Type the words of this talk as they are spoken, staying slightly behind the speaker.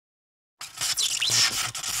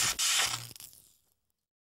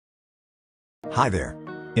Hi there.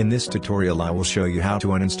 In this tutorial I will show you how to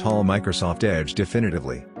uninstall Microsoft Edge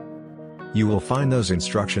definitively. You will find those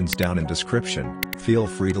instructions down in description, feel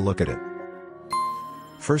free to look at it.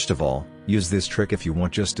 First of all, use this trick if you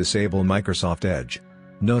want just disable Microsoft Edge.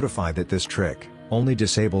 Notify that this trick only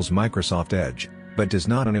disables Microsoft Edge, but does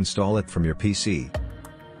not uninstall it from your PC.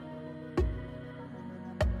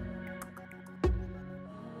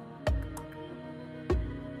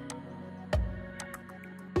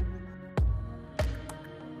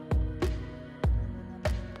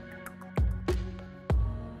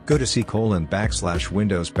 Go to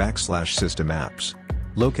C:\Windows\SystemApps.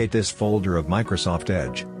 Locate this folder of Microsoft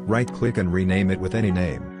Edge, right-click and rename it with any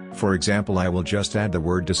name. For example, I will just add the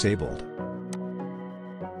word disabled.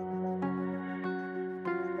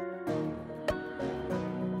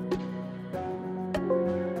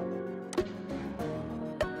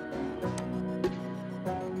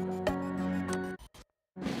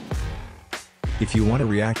 If you want to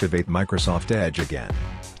reactivate Microsoft Edge again,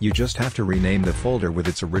 you just have to rename the folder with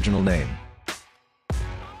its original name.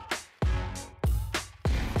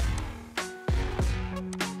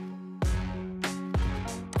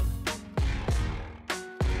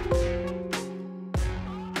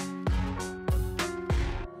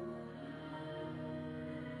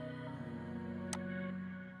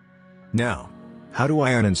 Now, how do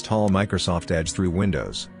I uninstall Microsoft Edge through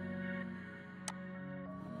Windows?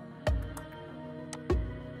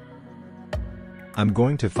 I'm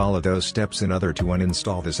going to follow those steps in order to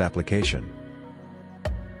uninstall this application.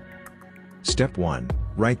 Step 1.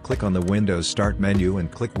 Right-click on the Windows Start menu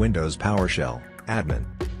and click Windows PowerShell, Admin.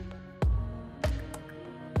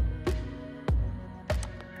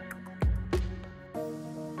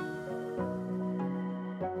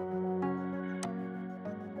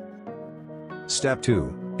 Step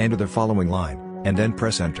 2. Enter the following line, and then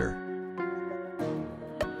press Enter.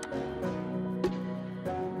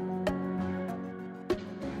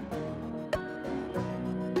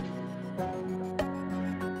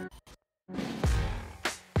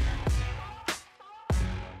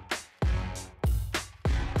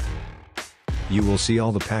 You will see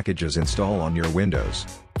all the packages installed on your Windows.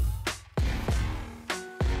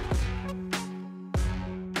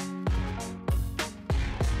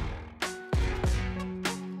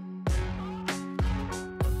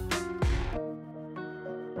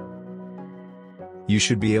 You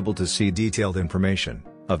should be able to see detailed information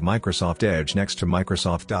of Microsoft Edge next to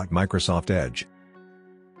Microsoft Edge.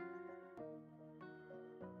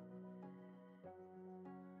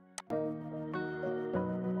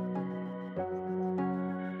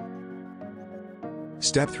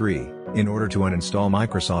 Step 3. In order to uninstall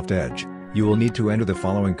Microsoft Edge, you will need to enter the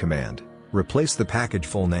following command. Replace the package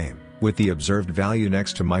full name with the observed value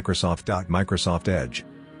next to Microsoft Edge.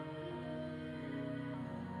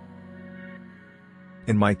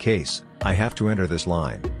 In my case, I have to enter this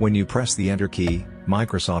line. When you press the Enter key,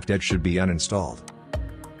 Microsoft Edge should be uninstalled.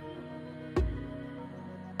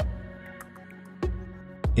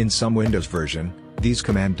 In some Windows version, this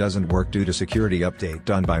command doesn't work due to security update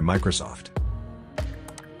done by Microsoft.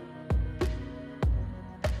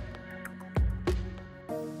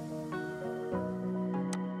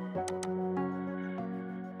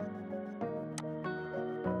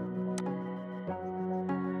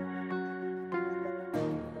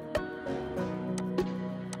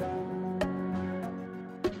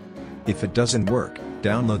 If it doesn't work,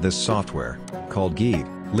 download this software, called Get,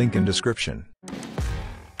 link in description.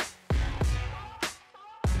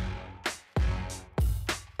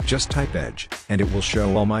 Just type Edge, and it will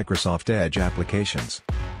show all Microsoft Edge applications.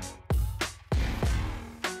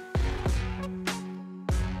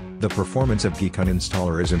 The performance of Get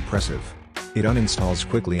Uninstaller is impressive. It uninstalls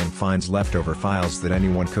quickly and finds leftover files that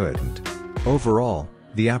anyone couldn't. Overall,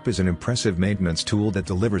 the app is an impressive maintenance tool that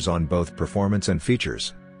delivers on both performance and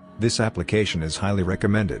features. This application is highly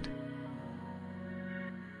recommended.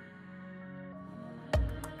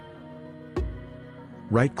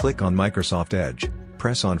 Right-click on Microsoft Edge,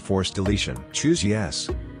 press on Force Deletion. Choose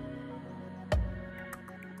Yes.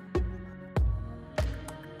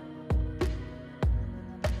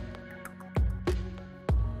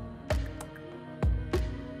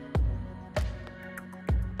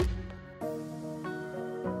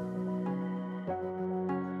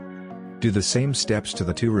 Do the same steps to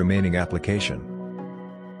the two remaining applications.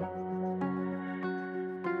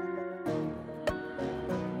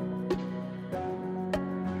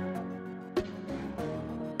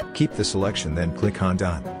 Keep the selection, then click on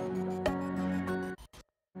Done.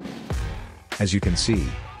 As you can see,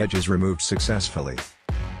 Edge is removed successfully.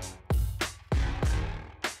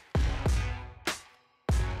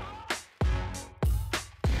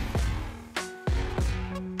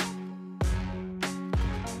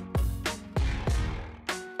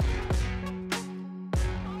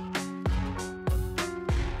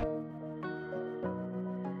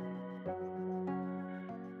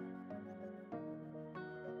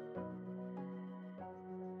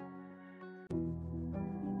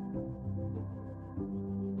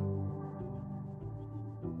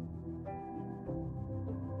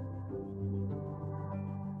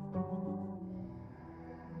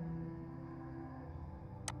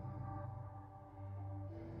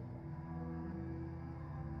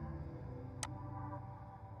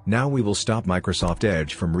 Now we will stop Microsoft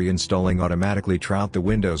Edge from reinstalling automatically throughout the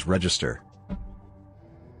Windows register.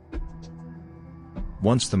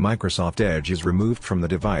 Once the Microsoft Edge is removed from the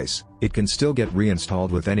device, it can still get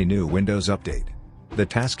reinstalled with any new Windows update. The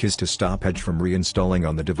task is to stop Edge from reinstalling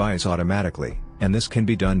on the device automatically, and this can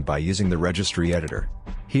be done by using the registry editor.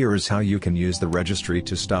 Here is how you can use the registry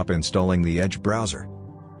to stop installing the Edge browser.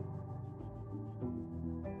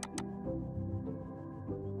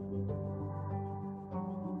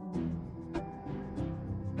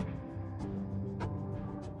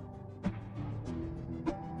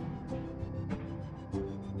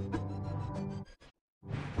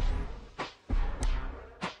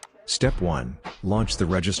 Step 1. Launch the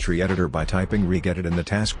registry editor by typing regedit in the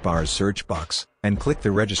taskbar's search box, and click the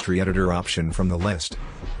registry editor option from the list.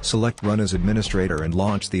 Select Run as Administrator and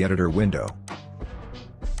launch the editor window.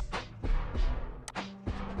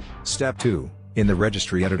 Step 2. In the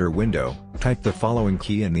registry editor window, type the following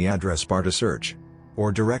key in the address bar to search.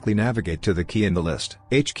 Or directly navigate to the key in the list.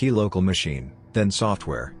 H key local machine, then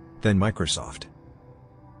software, then Microsoft.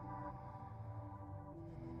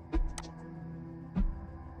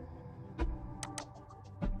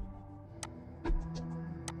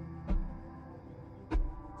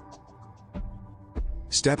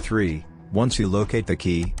 Step 3. Once you locate the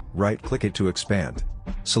key, right-click it to expand.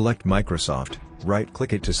 Select Microsoft,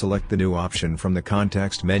 right-click it to select the new option from the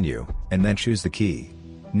context menu, and then choose the key.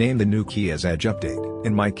 Name the new key as Edge Update.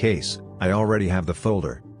 In my case, I already have the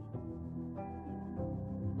folder.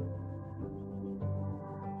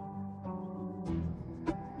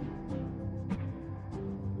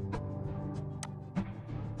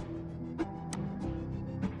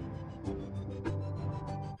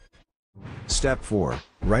 Step 4.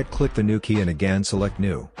 Right-click the new key and again select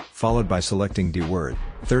New, followed by selecting DWord,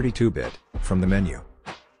 32-bit, from the menu.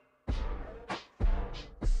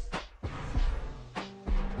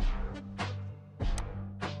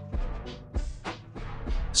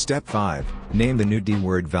 Step 5. Name the new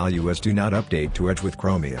DWord value as Do Not Update to Edge with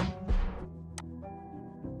Chromium.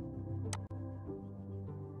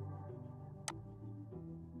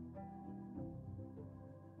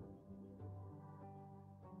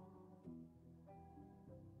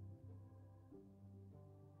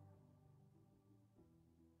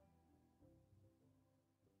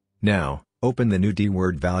 Now, open the new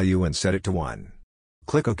DWord value and set it to 1.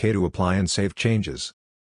 Click OK to apply and save changes.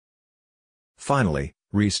 Finally,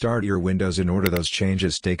 restart your Windows in order those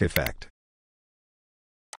changes take effect.